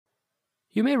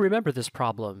You may remember this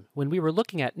problem when we were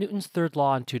looking at Newton's third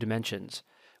law in two dimensions.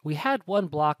 We had one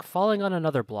block falling on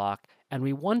another block, and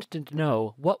we wanted to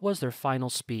know what was their final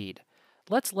speed.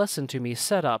 Let's listen to me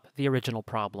set up the original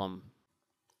problem.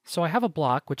 So I have a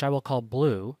block, which I will call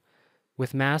blue,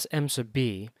 with mass m sub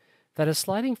b, that is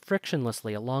sliding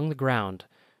frictionlessly along the ground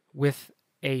with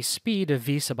a speed of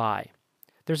v sub I.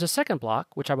 There's a second block,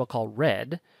 which I will call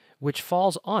red, which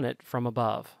falls on it from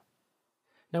above.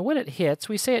 Now when it hits,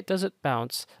 we say it doesn't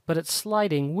bounce, but it's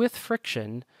sliding with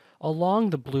friction along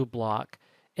the blue block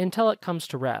until it comes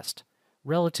to rest,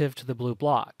 relative to the blue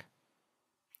block.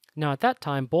 Now at that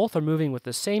time, both are moving with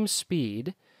the same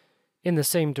speed in the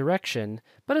same direction,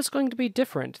 but it's going to be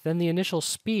different than the initial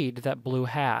speed that blue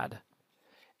had.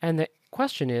 And the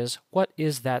question is, what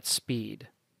is that speed?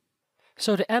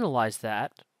 So to analyze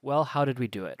that, well, how did we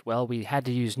do it? Well, we had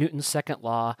to use Newton's second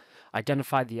law,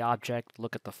 identify the object,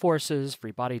 look at the forces,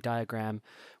 free body diagram.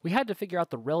 We had to figure out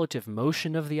the relative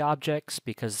motion of the objects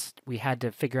because we had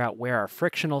to figure out where our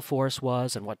frictional force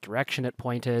was and what direction it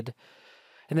pointed.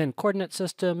 And then coordinate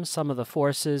system, sum of the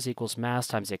forces equals mass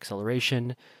times the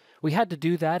acceleration. We had to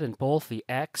do that in both the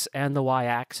x and the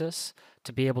y-axis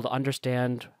to be able to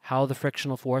understand how the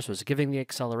frictional force was giving the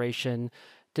acceleration,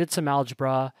 did some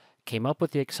algebra, came up with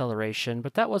the acceleration,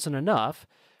 but that wasn't enough.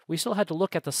 We still had to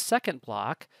look at the second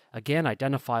block, again,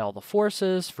 identify all the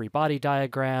forces, free body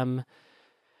diagram,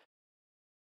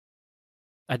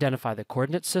 identify the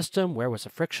coordinate system, where was the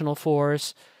frictional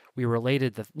force. We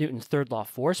related the Newton's third law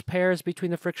force pairs between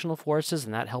the frictional forces,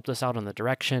 and that helped us out on the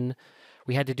direction.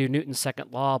 We had to do Newton's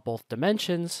second law, both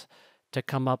dimensions, to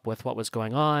come up with what was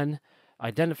going on.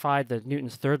 Identified the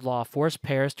Newton's third law force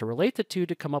pairs to relate the two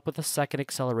to come up with a second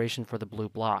acceleration for the blue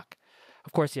block.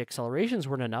 Of course, the accelerations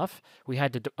weren't enough. We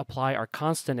had to apply our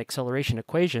constant acceleration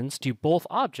equations to both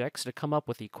objects to come up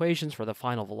with the equations for the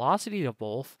final velocity of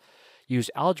both,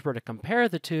 used algebra to compare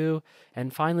the two,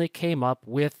 and finally came up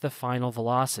with the final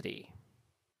velocity.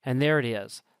 And there it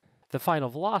is. The final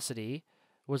velocity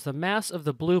was the mass of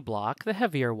the blue block, the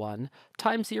heavier one,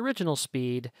 times the original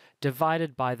speed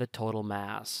divided by the total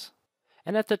mass.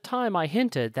 And at the time I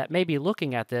hinted that maybe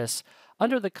looking at this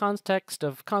under the context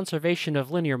of conservation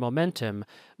of linear momentum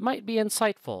might be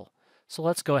insightful, so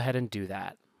let's go ahead and do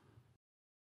that.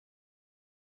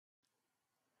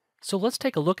 So let's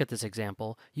take a look at this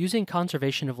example using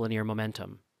conservation of linear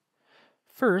momentum.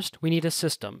 First, we need a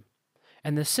system,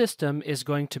 and the system is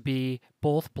going to be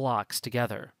both blocks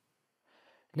together.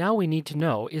 Now we need to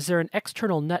know, is there an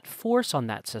external net force on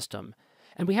that system?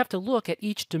 And we have to look at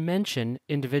each dimension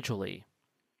individually.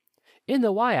 In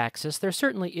the y-axis, there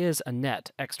certainly is a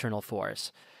net external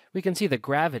force. We can see that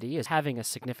gravity is having a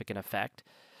significant effect.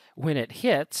 When it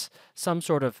hits, some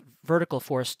sort of vertical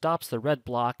force stops the red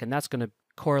block, and that's going to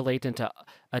correlate into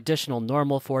additional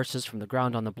normal forces from the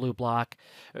ground on the blue block.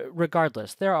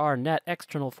 Regardless, there are net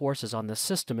external forces on this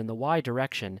system in the y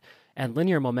direction, and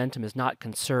linear momentum is not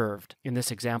conserved in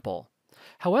this example.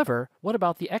 However, what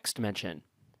about the x dimension?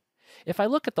 If I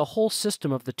look at the whole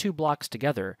system of the two blocks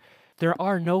together, there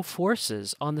are no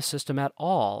forces on the system at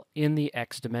all in the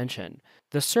x dimension.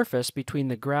 The surface between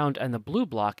the ground and the blue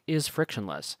block is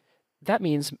frictionless. That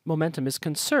means momentum is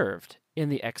conserved in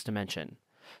the x dimension.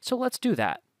 So let's do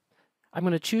that. I'm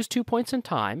going to choose 2 points in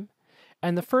time,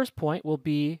 and the first point will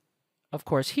be, of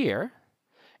course, here,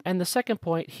 and the second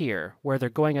point here, where they're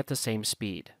going at the same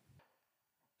speed.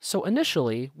 So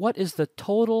initially, what is the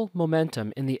total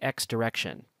momentum in the x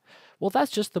direction? Well,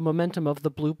 that's just the momentum of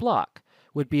the blue block,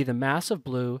 would be the mass of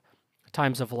blue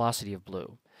times the velocity of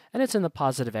blue, and it's in the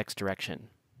positive x direction.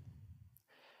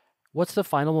 What's the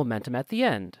final momentum at the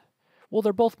end? Well,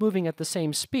 they're both moving at the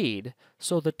same speed,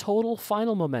 so the total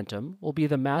final momentum will be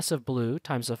the mass of blue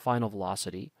times the final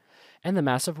velocity, and the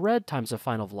mass of red times the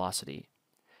final velocity.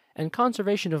 And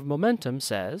conservation of momentum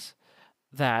says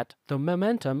that the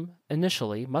momentum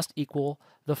initially must equal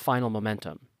the final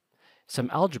momentum. Some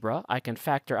algebra, I can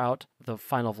factor out the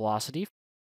final velocity,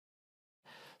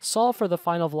 solve for the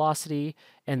final velocity,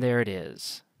 and there it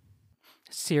is.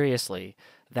 Seriously,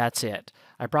 that's it.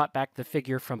 I brought back the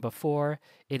figure from before.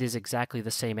 It is exactly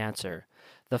the same answer.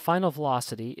 The final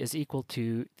velocity is equal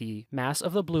to the mass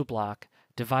of the blue block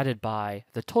divided by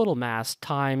the total mass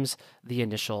times the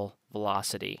initial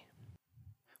velocity.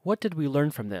 What did we learn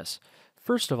from this?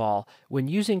 First of all, when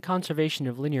using conservation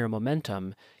of linear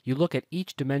momentum, you look at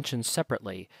each dimension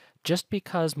separately. Just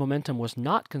because momentum was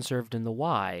not conserved in the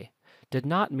y did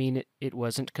not mean it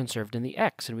wasn't conserved in the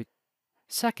x.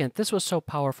 Second, this was so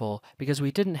powerful because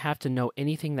we didn't have to know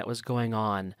anything that was going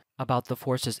on about the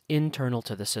forces internal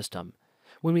to the system.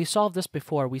 When we solved this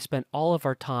before, we spent all of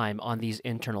our time on these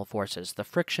internal forces, the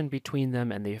friction between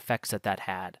them and the effects that that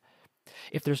had.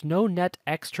 If there's no net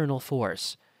external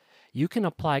force, you can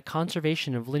apply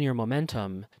conservation of linear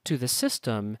momentum to the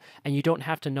system and you don't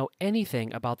have to know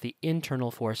anything about the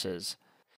internal forces.